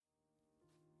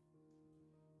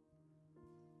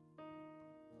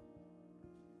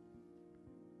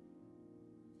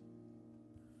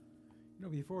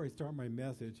Before I start my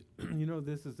message,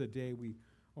 this is a day we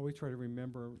always try to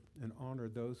remember and honor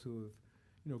those who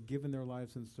have, given their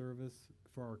lives in service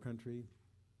for our country.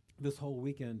 This whole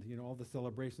weekend, all the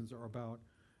celebrations are about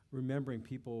remembering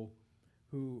people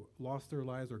who lost their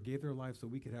lives or gave their lives so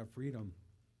we could have freedom.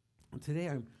 And today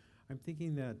I'm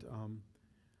thinking that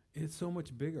it's so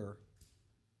much bigger.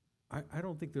 I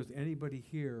don't think there's anybody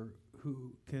here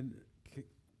who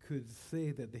could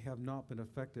say that they have not been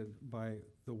affected by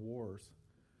the wars.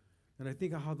 And I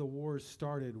think of how the wars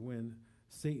started when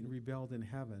Satan rebelled in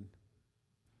heaven.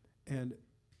 And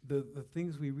the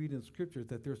things we read in Scripture,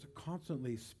 that there's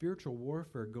constantly spiritual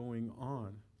warfare going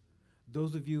on.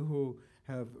 Those of you who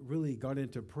have really got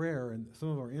into prayer, and some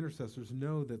of our intercessors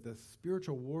know that the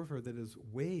spiritual warfare that is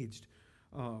waged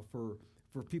for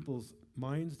people's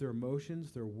minds, their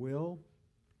emotions, their will,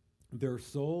 their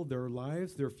soul, their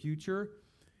lives, their future,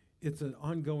 it's an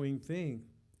ongoing thing.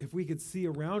 If we could see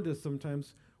around us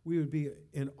sometimes, we would be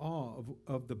in awe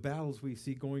of the battles we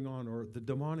see going on, or the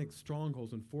demonic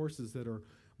strongholds and forces that are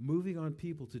moving on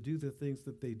people to do the things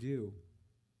that they do.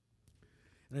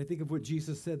 And I think of what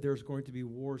Jesus said, there's going to be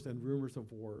wars and rumors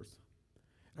of wars.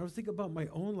 And I was thinking about my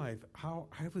own life, how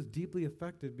I was deeply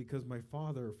affected because my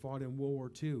father fought in World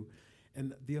War II,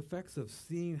 and the effects of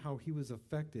seeing how he was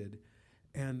affected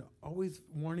and always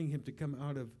wanting him to come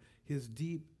out of his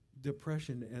deep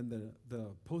depression and the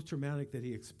post-traumatic that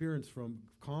he experienced from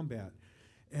combat,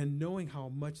 and knowing how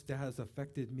much that has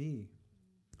affected me.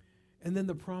 And then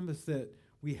the promise that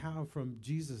we have from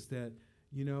Jesus that,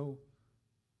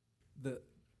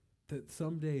 that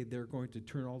someday they're going to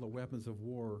turn all the weapons of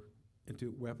war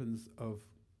into weapons of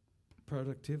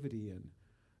productivity and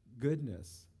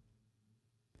goodness.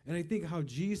 And I think how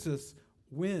Jesus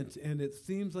went, and it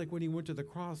seems like when he went to the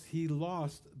cross, he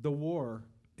lost the war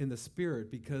in the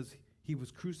spirit because he was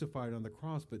crucified on the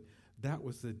cross, but that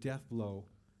was the death blow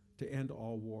to end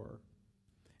all war.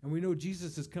 And we know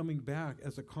Jesus is coming back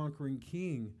as a conquering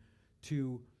king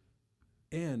to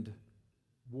end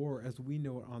war as we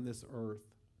know it on this earth.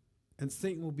 And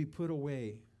Satan will be put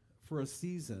away for a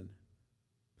season.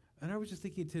 And I was just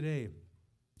thinking today,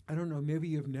 I don't know, maybe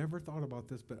you've never thought about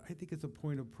this, but I think it's a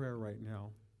point of prayer right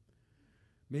now.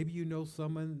 Maybe you know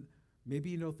someone, maybe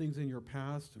you know things in your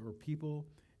past or people,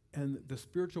 and the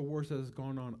spiritual wars that has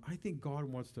gone on. I think God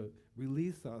wants to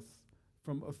release us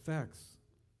from effects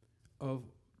of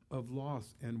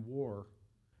loss and war,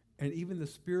 and even the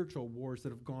spiritual wars that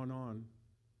have gone on.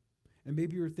 And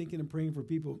maybe you're thinking and praying for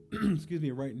people,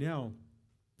 right now,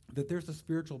 that there's a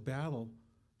spiritual battle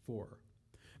for.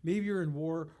 Maybe you're in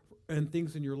war and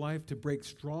things in your life to break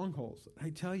strongholds.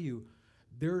 I tell you,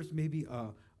 there's maybe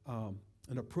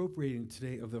an appropriating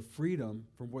today of the freedom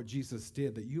from what Jesus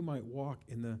did, that you might walk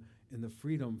in the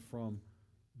freedom from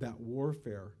that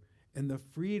warfare and the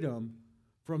freedom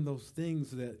from those things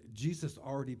that Jesus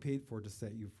already paid for to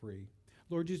set you free.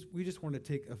 Lord, we just want to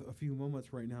take a few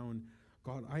moments right now, and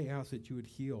God, I ask that you would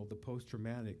heal the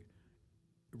post-traumatic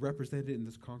represented in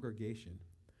this congregation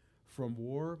from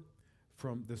war,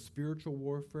 from the spiritual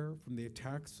warfare, from the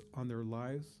attacks on their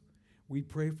lives. We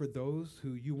pray for those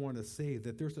who you want to save,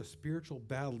 that there's a spiritual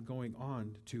battle going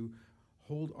on to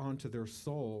hold on to their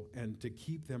soul and to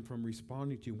keep them from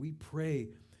responding to you. We pray,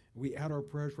 we add our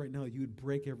prayers right now, you would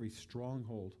break every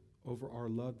stronghold over our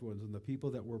loved ones and the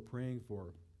people that we're praying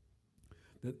for.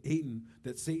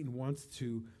 That Satan wants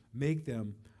to make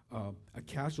them a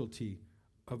casualty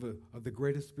of the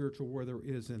greatest spiritual war there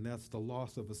is, and that's the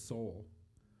loss of a soul.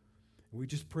 And we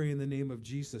just pray in the name of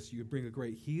Jesus, you would bring a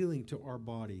great healing to our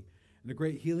body, and a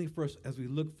great healing for us as we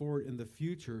look forward in the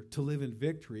future to live in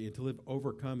victory and to live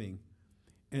overcoming,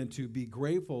 and to be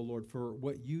grateful, Lord, for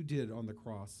what you did on the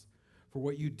cross, for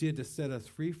what you did to set us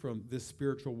free from this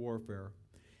spiritual warfare,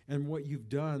 and what you've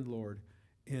done, Lord,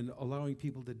 in allowing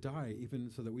people to die,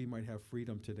 even so that we might have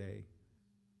freedom today.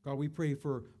 God, we pray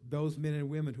for those men and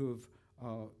women who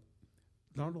have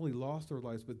not only lost their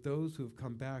lives, but those who have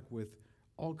come back with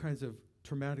all kinds of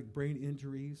traumatic brain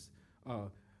injuries,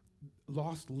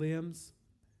 lost limbs,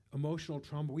 emotional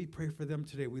trauma. We pray for them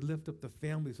today. We lift up the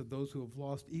families of those who have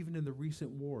lost, even in the recent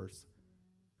wars.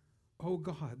 Oh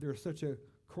God, there's such a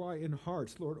cry in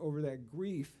hearts, Lord, over that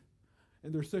grief.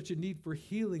 And there's such a need for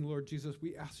healing, Lord Jesus.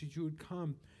 We ask that you would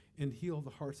come and heal the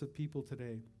hearts of people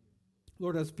today.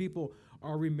 Lord, as people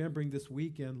are remembering this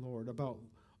weekend, Lord, about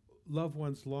loved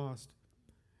ones lost,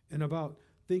 and about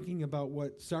thinking about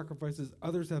what sacrifices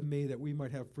others have made that we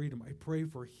might have freedom, I pray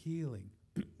for healing.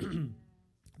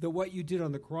 That what you did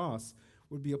on the cross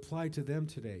would be applied to them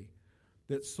today,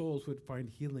 that souls would find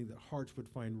healing, that hearts would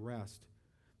find rest,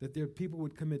 that their people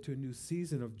would come into a new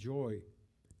season of joy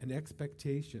and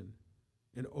expectation,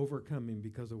 and overcoming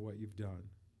because of what you've done.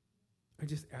 I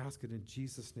just ask it in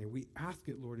Jesus' name. We ask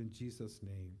it, Lord, in Jesus'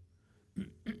 name.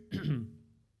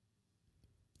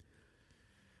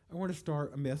 I want to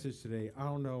start a message today. I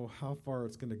don't know how far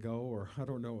it's going to go, or I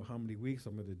don't know how many weeks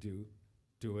I'm going to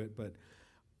do it, but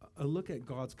a look at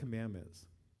God's commandments.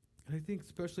 And I think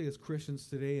especially as Christians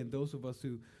today, and those of us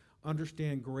who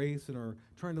understand grace and are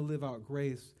trying to live out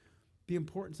grace, the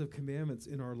importance of commandments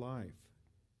in our life.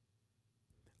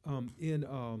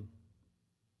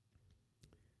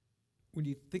 When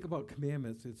you think about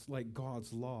commandments, it's like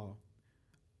God's law.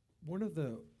 One of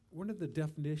the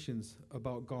definitions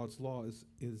about God's law is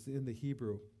in the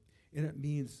Hebrew, and it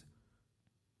means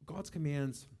God's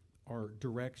commands are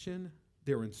direction,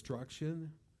 their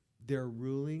instruction, their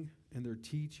ruling, and their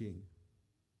teaching.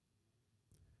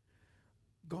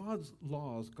 God's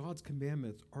laws, God's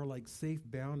commandments are like safe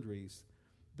boundaries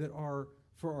that are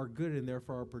for our good and they're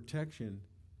for our protection,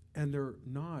 and they're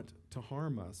not to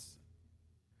harm us.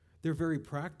 They're very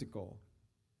practical.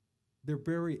 They're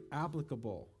very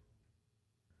applicable.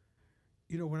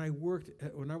 You know, when I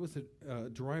was a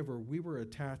driver, we were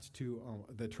attached to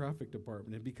the traffic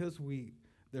department, and because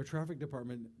their traffic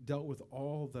department dealt with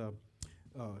all the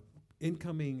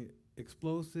incoming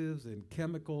explosives and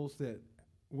chemicals that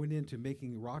went into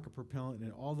making rocket propellant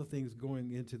and all the things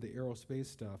going into the aerospace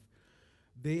stuff,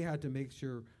 they had to make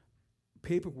sure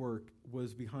paperwork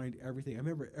was behind everything. I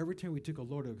remember every time we took a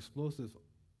load of explosives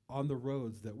on the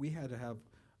roads that we had to have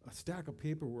a stack of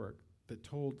paperwork that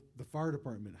told the fire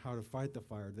department how to fight the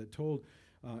fire, that told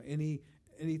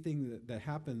anything that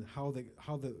happened, how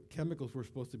the chemicals were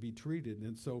supposed to be treated.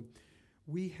 And so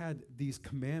we had these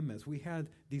commandments. We had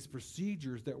these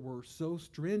procedures that were so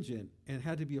stringent and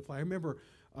had to be applied. I remember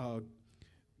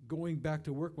going back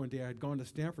to work one day. I had gone to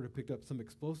Stanford and picked up some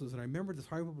explosives, and I remember this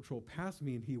highway patrol passed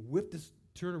me, and he whipped his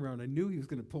turnaround. I knew he was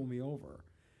going to pull me over,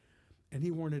 and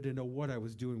he wanted to know what I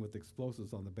was doing with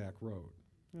explosives on the back road.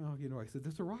 Well, I said,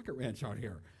 there's a rocket ranch out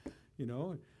here.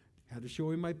 Had to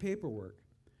show him my paperwork.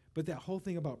 But that whole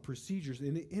thing about procedures,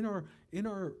 in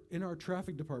our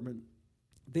traffic department,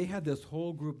 they had this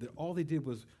whole group that all they did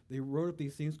was they wrote up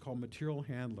these things called material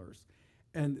handlers.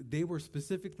 And they were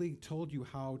specifically told you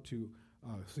how to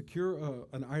secure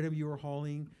an item you were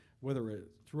hauling, whether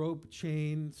it's rope,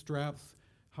 chain, straps,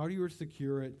 how you were to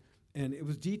secure it. And it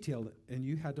was detailed, and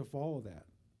you had to follow that.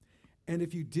 And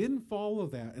if you didn't follow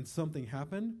that and something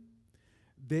happened,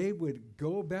 they would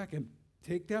go back and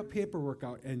take that paperwork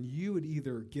out, and you would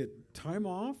either get time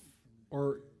off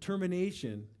or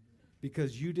termination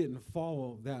because you didn't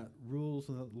follow that rules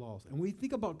and that laws. And we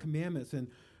think about commandments, and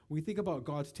we think about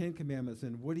God's 10 commandments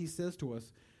and what he says to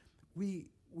us. We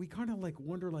kind of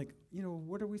wonder,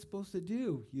 what are we supposed to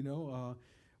do? We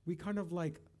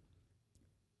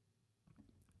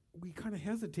kind of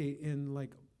hesitate in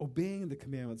obeying the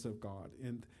commandments of God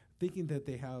and thinking that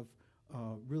they have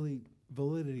really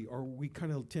validity, or we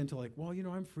kind of tend to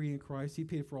I'm free in Christ. He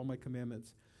paid for all my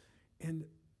commandments. And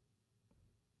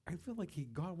I feel like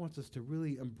God wants us to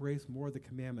really embrace more of the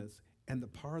commandments, and the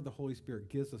power of the Holy Spirit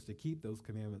gives us to keep those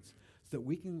commandments so that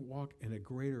we can walk in a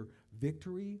greater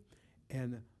victory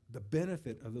and the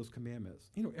benefit of those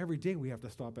commandments. Every day we have to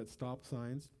stop at stop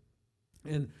signs.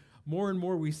 And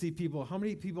more we see people. How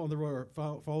many people on the road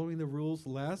are following the rules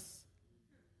less?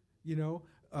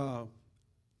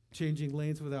 Changing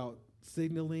lanes without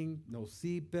signaling, no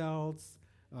seat belts,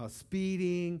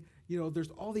 speeding.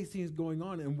 There's all these things going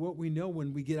on. And what we know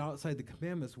when we get outside the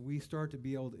commandments, we start to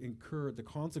be able to incur the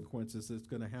consequences that's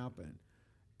going to happen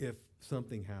if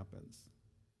something happens.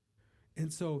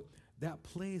 And so that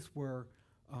place where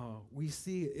we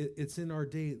see it's in our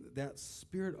day, that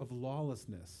spirit of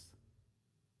lawlessness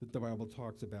that the Bible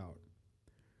talks about.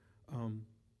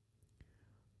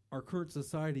 Our current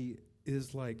society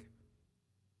is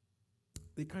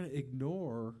they kind of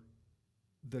ignore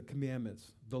the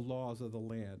commandments, the laws of the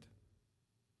land,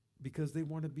 because they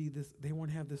want to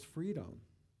have this freedom.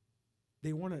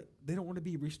 They don't want to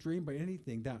be restrained by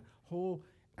anything. That whole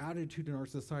attitude in our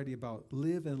society about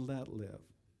live and let live.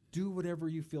 Do whatever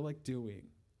you feel like doing.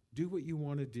 Do what you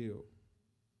want to do.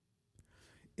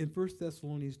 In 1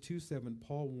 Thessalonians 2:7,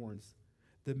 Paul warns,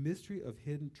 the mystery of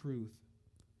hidden truth,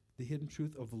 the hidden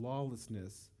truth of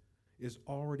lawlessness, is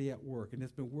already at work, and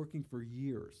it's been working for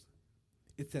years.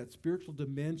 It's that spiritual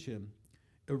dimension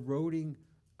eroding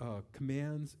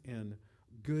commands and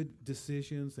good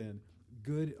decisions and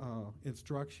good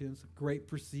instructions, great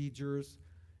procedures,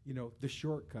 the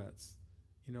shortcuts.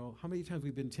 How many times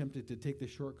we've been tempted to take the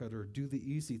shortcut or do the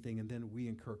easy thing, and then we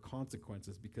incur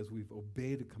consequences because we've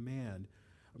disobeyed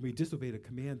a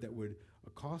command that would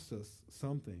cost us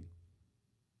something.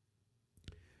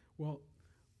 Well,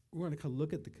 we want to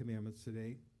look at the commandments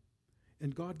today.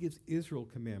 And God gives Israel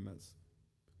commandments.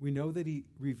 We know that he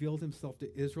revealed himself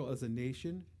to Israel as a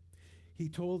nation. He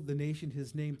told the nation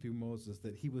his name through Moses,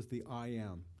 that he was the I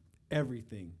am,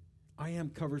 everything. I am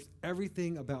covers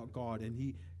everything about God, and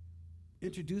he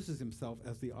introduces himself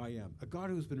as the I am. A God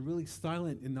who's been really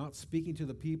silent and not speaking to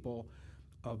the people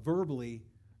verbally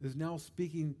is now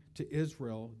speaking to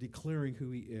Israel, declaring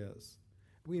who he is.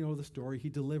 We know the story. He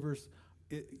delivers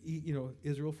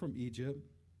Israel from Egypt.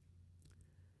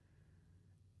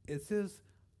 It says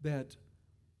that,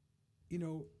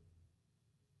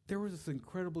 there was this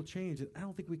incredible change, and I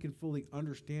don't think we can fully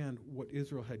understand what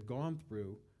Israel had gone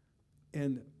through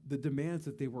and the demands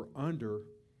that they were under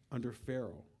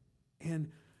Pharaoh.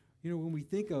 And, when we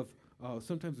think of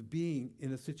sometimes being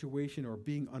in a situation or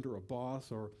being under a boss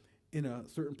or in a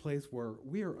certain place where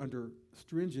we are under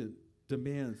stringent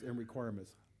demands and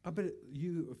requirements, I bet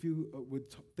if you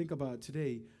would think about it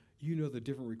today, the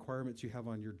different requirements you have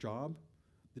on your job,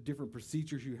 the different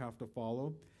procedures you have to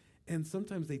follow. And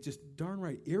sometimes they just darn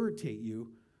right irritate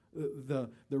you, the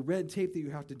red tape that you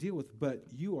have to deal with, but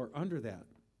you are under that.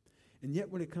 And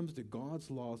yet when it comes to God's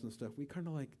laws and stuff, we kind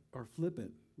of are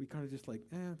flippant. We kind of just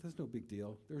that's no big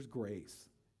deal. There's grace.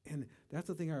 And that's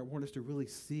the thing I want us to really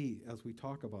see as we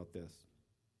talk about this.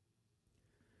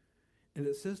 And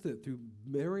it says that through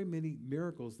very many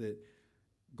miracles that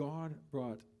God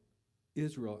brought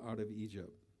Israel out of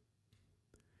Egypt.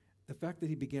 The fact that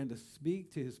he began to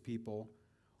speak to his people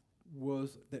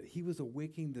was that he was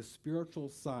awakening the spiritual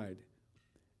side.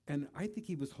 And I think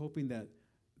he was hoping that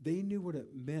they knew what it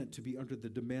meant to be under the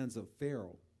demands of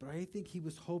Pharaoh. But I think he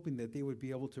was hoping that they would be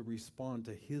able to respond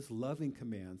to his loving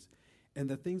commands and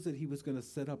the things that he was going to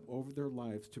set up over their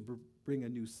lives to bring a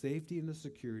new safety and a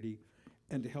security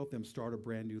and to help them start a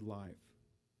brand new life.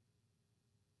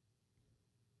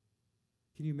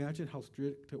 Can you imagine how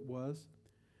strict it was?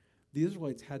 The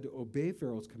Israelites had to obey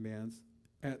Pharaoh's commands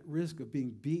at risk of being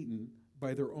beaten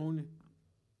by their own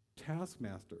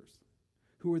taskmasters,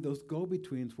 who were those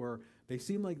go-betweens where they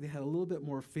seemed like they had a little bit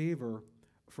more favor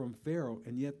from Pharaoh,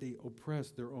 and yet they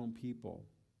oppressed their own people.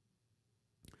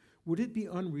 Would it be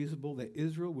unreasonable that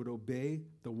Israel would obey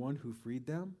the one who freed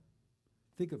them?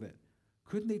 Think of it.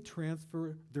 Couldn't they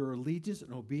transfer their allegiance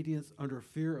and obedience under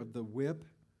fear of the whip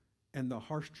and the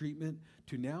harsh treatment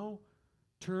to now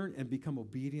turn and become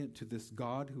obedient to this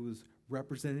God who is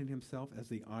representing himself as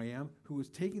the I am, who is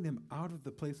taking them out of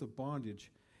the place of bondage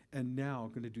and now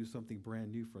going to do something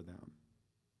brand new for them?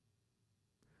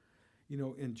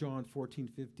 In John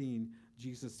 14:15,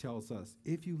 Jesus tells us,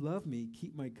 "If you love me,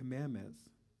 keep my commandments."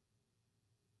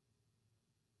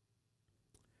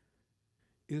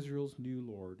 Israel's new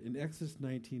Lord. In Exodus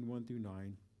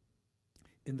 19:1-9,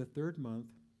 in the 3rd month,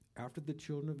 after the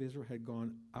children of Israel had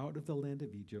gone out of the land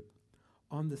of Egypt,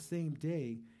 on the same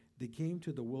day they came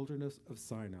to the wilderness of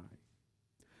Sinai.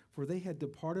 For they had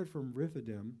departed from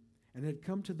Rephidim and had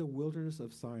come to the wilderness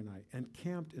of Sinai and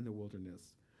camped in the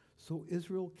wilderness. So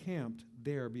Israel camped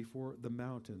there before the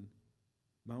mountain,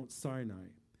 Mount Sinai,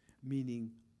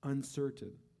 meaning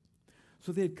uncertain.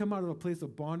 So they had come out of a place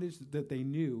of bondage that they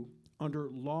knew, under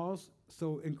laws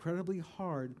so incredibly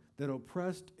hard that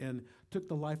oppressed and took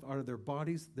the life out of their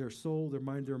bodies, their soul, their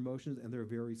mind, their emotions, and their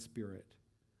very spirit.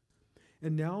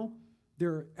 And now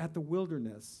they're at the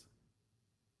wilderness.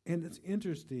 And it's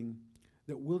interesting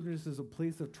that wilderness is a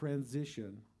place of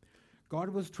transition. God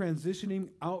was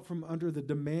transitioning out from under the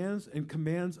demands and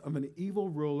commands of an evil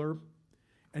ruler,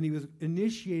 and he was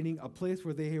initiating a place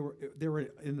where they were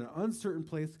in an uncertain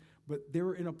place, but they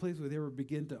were in a place where they were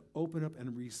begin to open up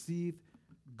and receive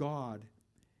God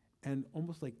and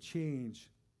almost change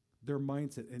their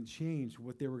mindset and change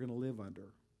what they were going to live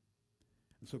under.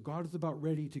 And so God is about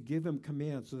ready to give them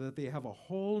commands so that they have a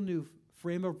whole new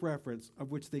frame of reference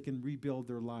of which they can rebuild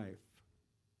their life.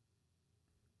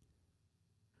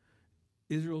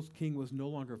 Israel's king was no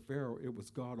longer Pharaoh, it was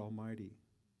God Almighty.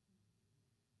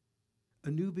 A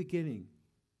new beginning,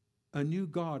 a new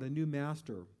God, a new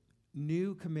master,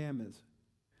 new commandments.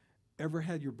 Ever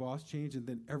had your boss change and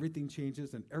then everything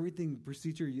changes and everything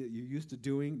procedure you're used to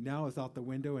doing now is out the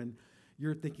window and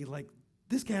you're thinking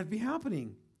this can't be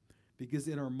happening. Because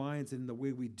in our minds and in the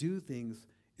way we do things,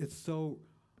 it's so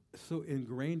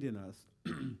ingrained in us.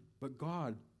 But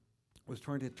God was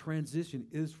trying to transition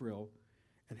Israel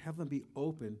and have them be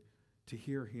open to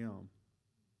hear him.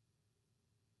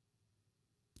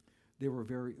 They were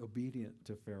very obedient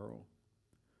to Pharaoh.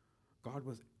 God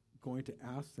was going to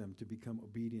ask them to become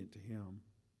obedient to him.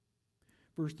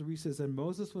 Verse 3 says, "And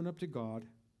Moses went up to God,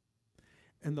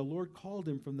 and the Lord called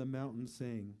him from the mountain,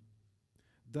 saying,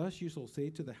 'Thus you shall say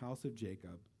to the house of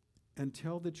Jacob, and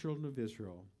tell the children of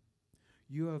Israel,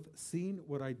 You have seen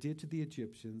what I did to the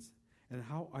Egyptians and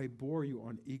how I bore you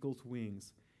on eagle's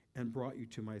wings and brought you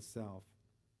to myself.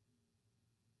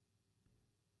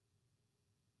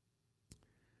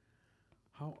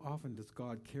 How often does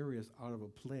God carry us out of a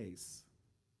place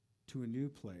to a new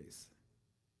place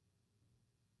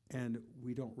and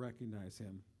we don't recognize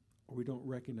him, or we don't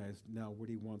recognize now what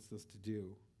he wants us to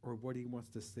do or what he wants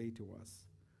to say to us?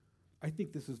 I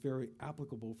think this is very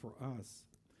applicable for us.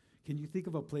 Can you think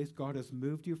of a place God has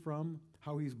moved you from,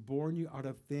 how he's born you out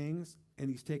of things and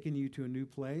he's taken you to a new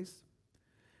place?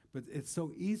 But it's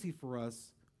so easy for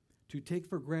us to take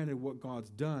for granted what God's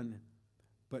done,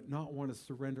 but not want to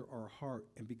surrender our heart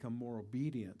and become more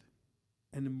obedient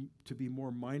and to be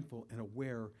more mindful and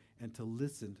aware and to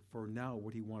listen for now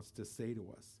what he wants to say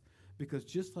to us. Because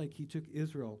just like he took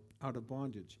Israel out of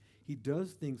bondage, he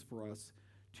does things for us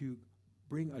to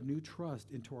bring a new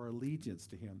trust into our allegiance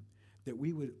to him, that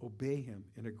we would obey him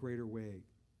in a greater way.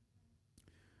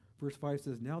 Verse 5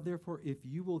 says, Now therefore, if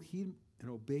you will heed and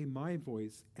obey my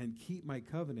voice and keep my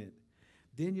covenant,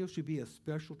 then you shall be a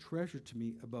special treasure to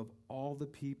me above all the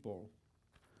people.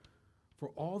 For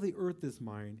all the earth is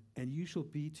mine, and you shall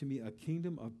be to me a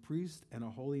kingdom of priests and a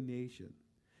holy nation.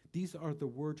 These are the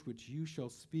words which you shall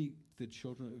speak to the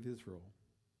children of Israel.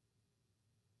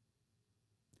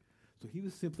 So he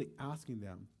was simply asking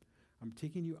them, I'm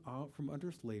taking you out from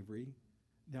under slavery.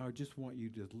 Now I just want you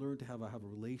to learn to have a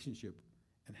relationship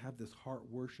and have this heart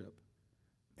worship.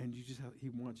 And he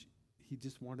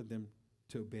just wanted them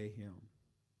to obey him.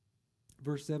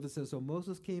 Verse 7 says, So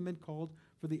Moses came and called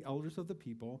for the elders of the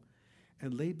people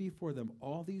and laid before them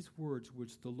all these words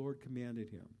which the Lord commanded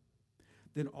him.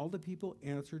 Then all the people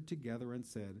answered together and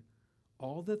said,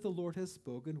 All that the Lord has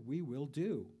spoken we will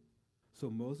do. So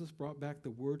Moses brought back the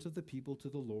words of the people to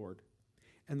the Lord.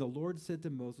 And the Lord said to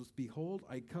Moses, Behold,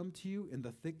 I come to you in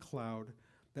the thick cloud,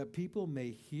 that people may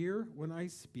hear when I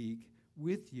speak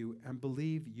with you and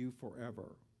believe you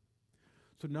forever.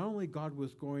 So not only God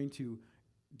was going to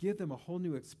give them a whole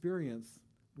new experience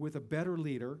with a better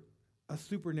leader, a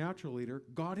supernatural leader,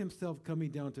 God himself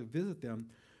coming down to visit them,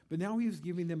 but now he was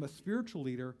giving them a spiritual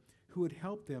leader who would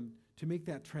help them to make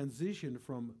that transition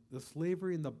from the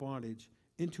slavery and the bondage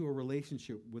into a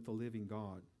relationship with the living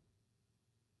God.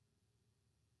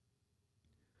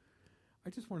 I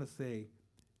just want to say,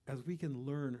 as we can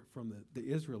learn from the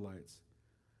Israelites,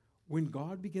 when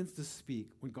God begins to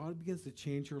speak, when God begins to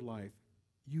change your life,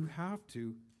 you have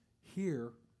to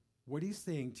hear what he's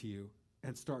saying to you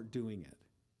and start doing it.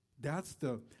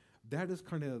 That is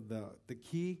kind of the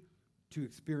key to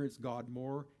experience God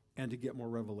more and to get more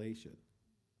revelation.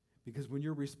 Because when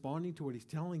you're responding to what he's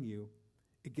telling you,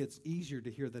 it gets easier to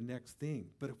hear the next thing.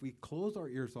 But if we close our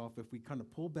ears off, if we kind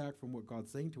of pull back from what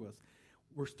God's saying to us,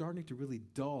 we're starting to really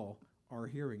dull our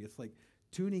hearing. It's like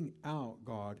tuning out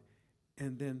God,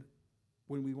 and then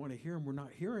when we want to hear him, we're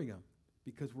not hearing him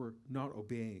because we're not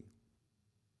obeying.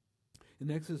 In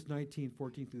Exodus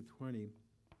 19:14-20,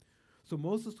 so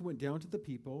Moses went down to the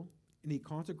people, and he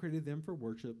consecrated them for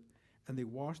worship, and they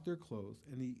washed their clothes,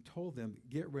 and he told them,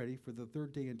 Get ready for the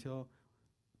third day until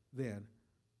then.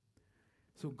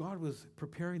 So God was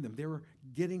preparing them. They were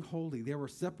getting holy. They were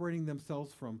separating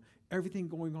themselves from everything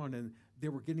going on, and they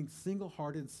were getting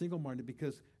single-hearted and single-minded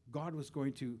because God was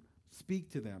going to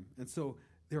speak to them. And so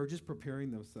they were just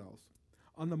preparing themselves.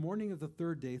 On the morning of the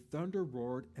third day, thunder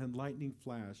roared and lightning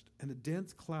flashed, and a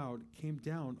dense cloud came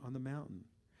down on the mountain.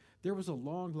 There was a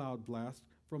long, loud blast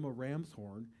from a ram's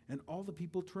horn, and all the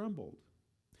people trembled.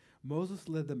 Moses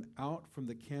led them out from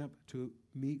the camp to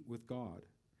meet with God.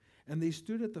 And they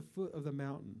stood at the foot of the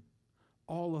mountain.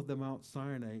 All of the Mount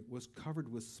Sinai was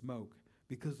covered with smoke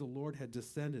because the Lord had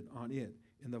descended on it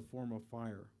in the form of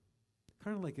fire.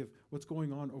 Kind of like what's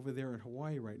going on over there in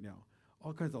Hawaii right now.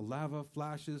 All kinds of lava,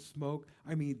 flashes, smoke.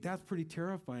 I mean, that's pretty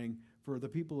terrifying for the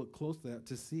people close to that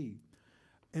to see.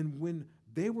 And when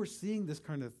they were seeing this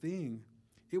kind of thing,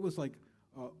 it was like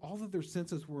all of their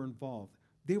senses were involved.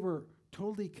 They were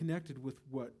totally connected with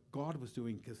what God was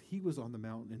doing because he was on the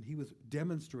mountain and he was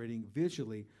demonstrating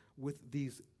visually with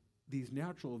these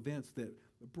natural events that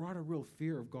brought a real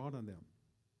fear of God on them.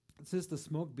 It says the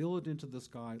smoke billowed into the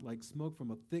sky like smoke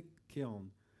from a thick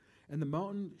kiln, and the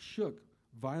mountain shook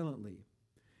violently.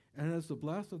 And as the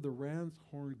blast of the ram's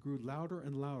horn grew louder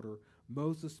and louder,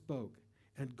 Moses spoke,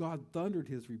 and God thundered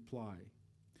his reply.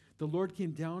 The Lord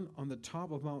came down on the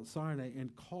top of Mount Sinai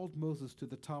and called Moses to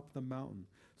the top of the mountain.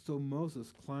 So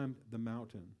Moses climbed the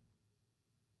mountain.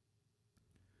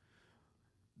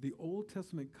 The Old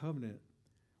Testament covenant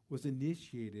was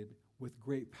initiated with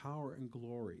great power and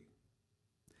glory.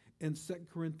 In 2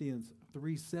 Corinthians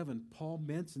 3:7, Paul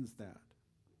mentions that.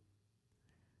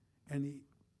 And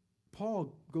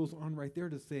Paul goes on right there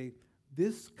to say,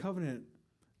 this covenant,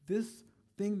 this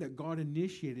thing that God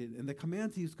initiated and the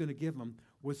commands he's going to give them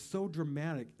was so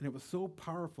dramatic and it was so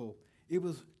powerful. It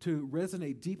was to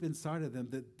resonate deep inside of them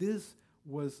that this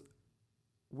was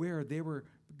where they were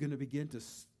going to begin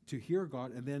to hear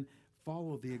God and then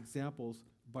follow the examples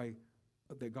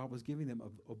that God was giving them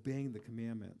of obeying the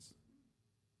commandments.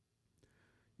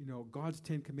 You know, God's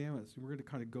 10 commandments, and we're going to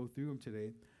kind of go through them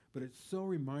today, but it so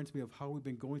reminds me of how we've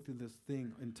been going through this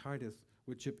thing in Titus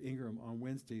with Chip Ingram on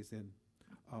Wednesdays and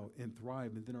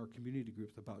Thrive, and then our community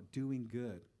groups about doing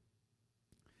good.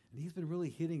 And he's been really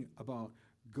hitting about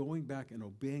going back and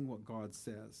obeying what God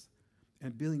says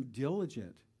and being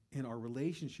diligent in our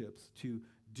relationships to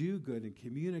do good and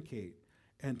communicate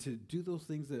and to do those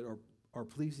things that are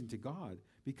pleasing to God,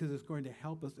 because it's going to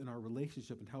help us in our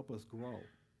relationship and help us grow.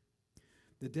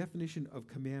 The definition of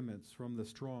commandments from the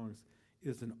Strong's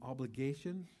is an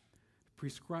obligation,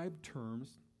 prescribed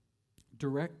terms,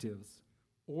 directives,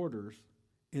 orders,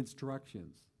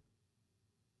 instructions.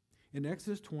 In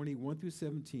Exodus 20, 1 through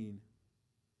 17,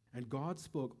 and God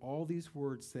spoke all these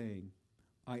words, saying,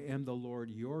 I am the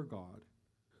Lord your God,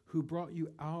 who brought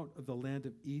you out of the land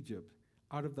of Egypt,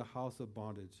 out of the house of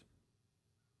bondage.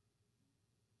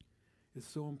 It's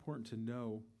so important to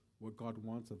know what God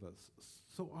wants of us.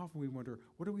 So often we wonder,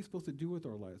 what are we supposed to do with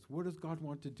our lives? What does God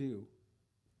want to do?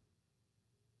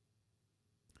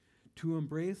 To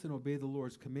embrace and obey the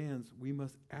Lord's commands, we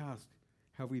must ask,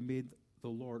 have we made the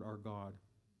Lord our God?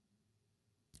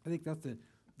 I think that's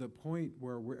the point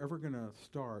where we're ever going to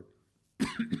start,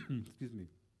 excuse me,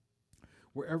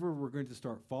 wherever we're going to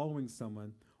start following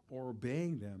someone or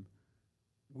obeying them,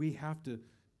 we have to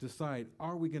decide,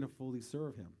 are we going to fully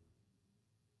serve him?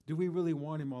 Do we really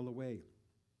want him all the way?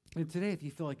 And today, if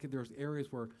you feel like there's areas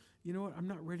where, you know what, I'm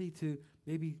not ready to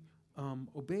maybe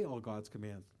obey all God's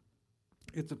commands,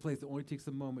 it's a place that only takes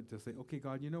a moment to say, okay,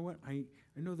 God, you know what, I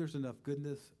know there's enough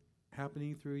goodness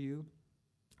happening through you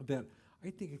that I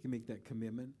think I can make that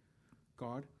commitment.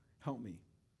 God, help me.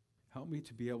 Help me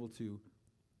to be able to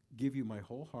give you my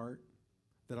whole heart,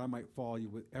 that I might follow you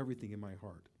with everything in my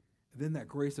heart. And then that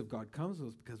grace of God comes to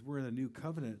us because we're in a new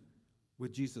covenant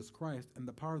with Jesus Christ, and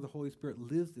the power of the Holy Spirit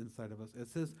lives inside of us. It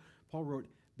says, Paul wrote,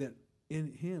 that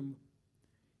in him,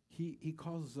 he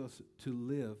causes us to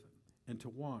live and to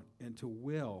want and to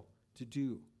will to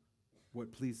do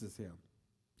what pleases him.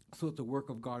 So it's a work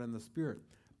of God in the Spirit.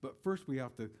 But first we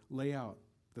have to lay out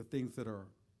the things that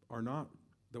are not,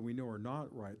 that we know are not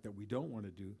right, that we don't want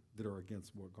to do, that are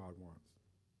against what God wants.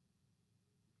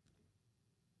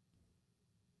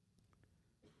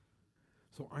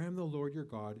 So I am the Lord your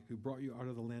God who brought you out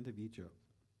of the land of Egypt.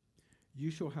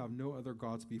 You shall have no other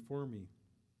gods before me.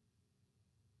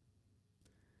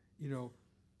 You know,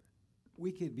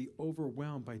 we could be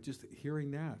overwhelmed by just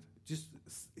hearing that. Just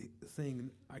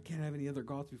saying, I can't have any other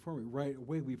gods before me. Right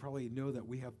away, we probably know that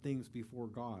we have things before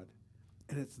God.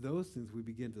 And it's those things we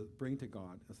begin to bring to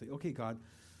God and say, okay, God,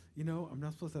 you know, I'm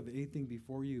not supposed to have anything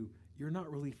before you. You're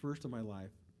not really first in my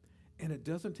life. And it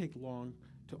doesn't take long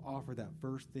to offer that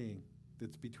first thing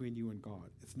that's between you and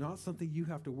God. It's not something you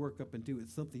have to work up and do.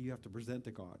 It's something you have to present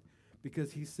to God,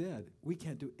 because he said we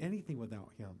can't do anything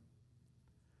without him.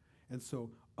 And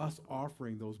so us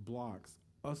offering those blocks,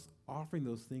 us offering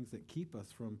those things that keep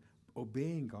us from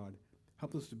obeying God,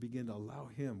 help us to begin to allow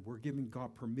him. We're giving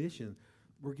God permission.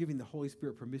 We're giving the Holy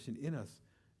Spirit permission in us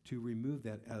to remove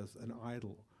that as an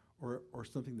idol or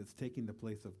something that's taking the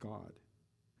place of God.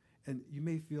 And you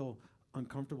may feel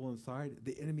uncomfortable inside.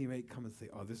 The enemy may come and say,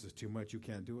 oh, this is too much. You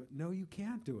can't do it. No, you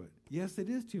can't do it. Yes, it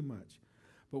is too much.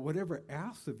 But whatever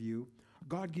asks of you,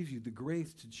 God gives you the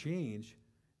grace to change,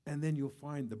 and then you'll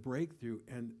find the breakthrough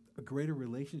and a greater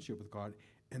relationship with God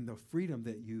and the freedom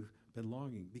that you've been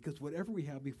longing. Because whatever we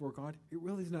have before God, it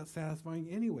really is not satisfying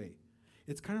anyway.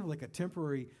 It's kind of like a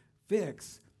temporary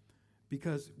fix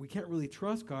because we can't really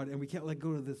trust God and we can't let go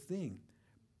of this thing.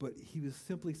 But he was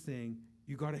simply saying,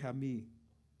 you got to have me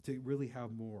to really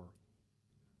have more.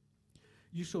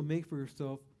 You shall make for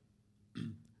yourself,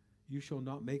 you shall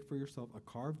not make for yourself a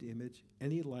carved image,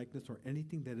 any likeness or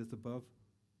anything that is above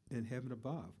in heaven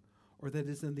above, or that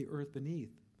is in the earth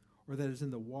beneath, or that is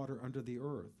in the water under the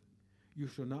earth. You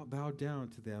shall not bow down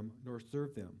to them nor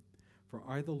serve them. For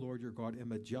I, the Lord your God,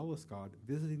 am a jealous God,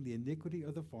 visiting the iniquity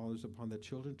of the fathers upon the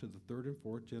children to the third and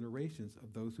fourth generations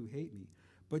of those who hate me,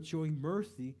 but showing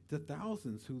mercy to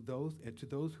thousands to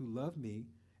those who love me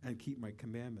and keep my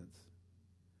commandments.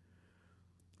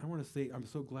 I want to say I'm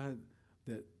so glad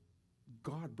that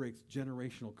God breaks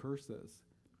generational curses.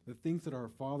 The things that our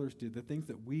fathers did, the things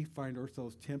that we find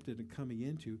ourselves tempted in coming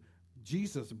into,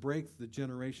 Jesus breaks the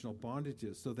generational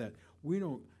bondages so that we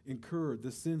don't incur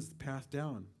the sins passed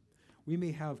down. We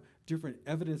may have different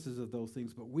evidences of those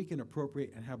things, but we can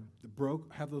appropriate and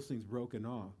have those things broken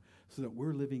off so that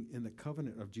we're living in the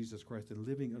covenant of Jesus Christ and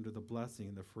living under the blessing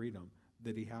and the freedom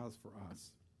that he has for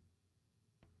us.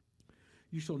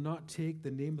 You shall not take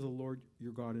the name of the Lord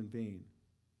your God in vain,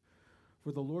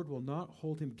 for the Lord will not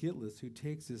hold him guiltless who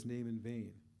takes his name in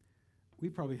vain. We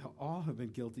probably all have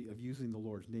been guilty of using the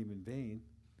Lord's name in vain.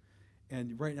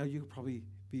 And right now you could probably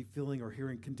be feeling or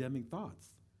hearing condemning thoughts.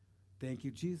 Thank you,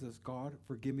 Jesus. God,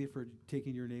 forgive me for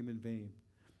taking your name in vain.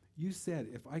 You said,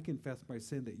 if I confess my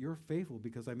sin, that you're faithful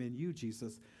because I'm in you,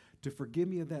 Jesus, to forgive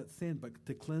me of that sin, but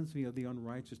to cleanse me of the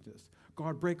unrighteousness.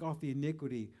 God, break off the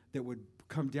iniquity that would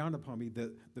come down upon me,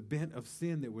 the bent of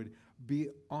sin that would be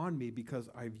on me because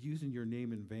I've used your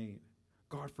name in vain.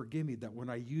 God, forgive me that when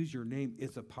I use your name,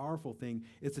 it's a powerful thing.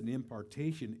 It's an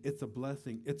impartation. It's a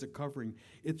blessing. It's a covering.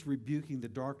 It's rebuking the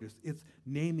darkness. It's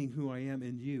naming who I am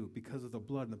in you because of the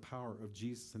blood and the power of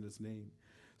Jesus in his name.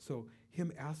 So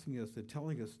him asking us and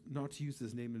telling us not to use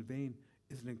his name in vain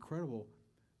is an incredible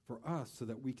for us so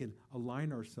that we can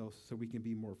align ourselves so we can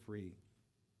be more free.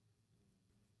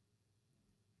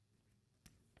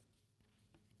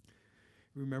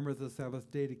 Remember the Sabbath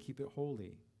day to keep it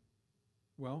holy.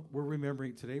 Well, we're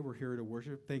remembering today. We're here to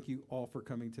worship. Thank you all for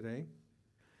coming today.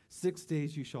 6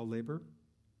 days you shall labor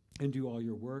and do all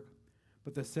your work,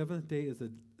 but the seventh day is a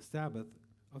Sabbath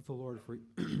of the Lord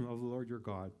of the Lord your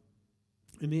God.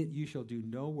 In it you shall do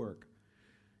no work,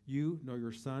 you, nor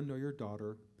your son, nor your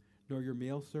daughter, nor your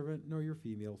male servant, nor your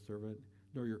female servant,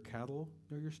 nor your cattle,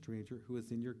 nor your stranger who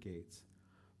is in your gates.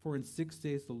 For in 6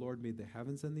 days the Lord made the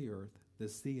heavens and the earth, the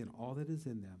sea and all that is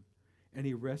in them, and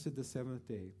he rested the seventh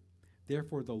day.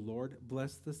 Therefore the Lord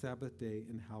blessed the Sabbath day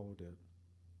and hallowed it.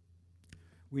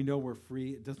 We know we're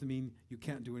free. It doesn't mean you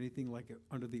can't do anything like it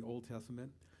under the Old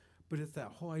Testament, but it's that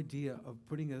whole idea of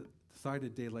putting aside a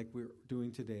day like we're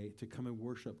doing today to come and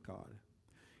worship God.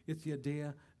 It's the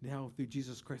idea now through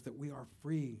Jesus Christ that we are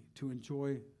free to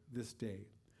enjoy this day.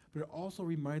 But it also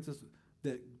reminds us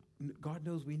that God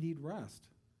knows we need rest,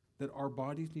 that our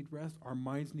bodies need rest, our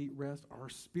minds need rest, our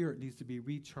spirit needs to be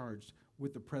recharged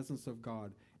with the presence of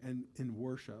God and in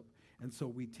worship. And so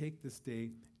we take this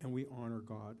day and we honor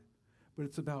God. But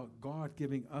it's about God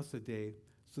giving us a day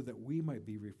so that we might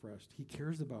be refreshed. He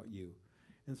cares about you.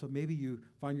 And so maybe you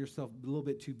find yourself a little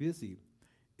bit too busy.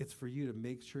 It's for you to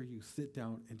make sure you sit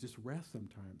down and just rest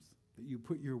sometimes, that you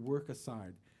put your work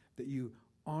aside, that you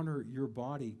honor your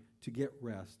body to get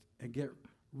rest and get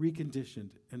reconditioned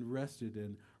and rested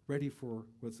and ready for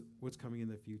what's coming in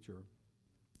the future.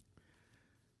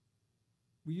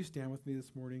 Will you stand with me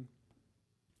this morning?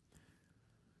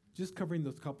 Just covering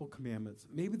those couple commandments.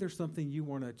 Maybe there's something you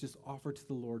want to just offer to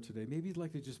the Lord today. Maybe you'd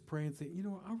like to just pray and say,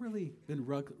 I've really been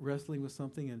wrestling with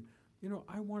something and,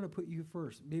 I want to put you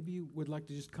first. Maybe you would like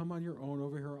to just come on your own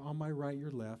over here on my right,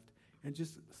 your left, and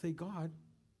just say, God,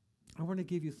 I want to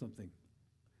give you something.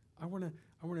 I want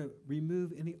to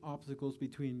remove any obstacles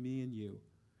between me and you.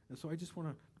 And so I just want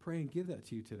to pray and give that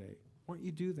to you today. Why don't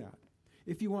you do that?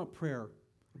 If you want prayer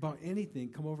about anything,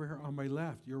 come over here on my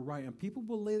left, your right, and people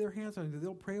will lay their hands on you.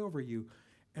 They'll pray over you,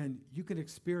 and you can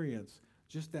experience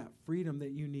just that freedom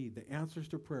that you need, the answers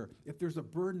to prayer. If there's a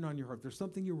burden on your heart, there's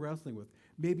something you're wrestling with.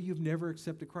 Maybe you've never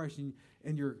accepted Christ,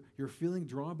 and you're feeling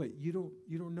drawn, but you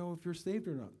don't know if you're saved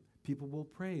or not. People will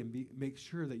pray and make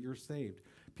sure that you're saved.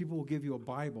 People will give you a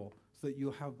Bible so that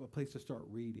you'll have a place to start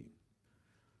reading.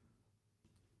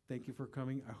 Thank you for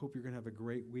coming. I hope you're going to have a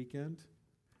great weekend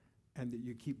and that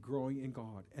you keep growing in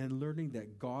God and learning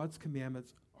that God's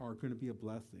commandments are going to be a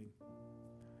blessing.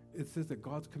 It says that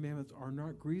God's commandments are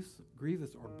not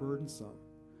grievous or burdensome.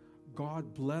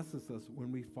 God blesses us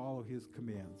when we follow his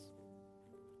commands.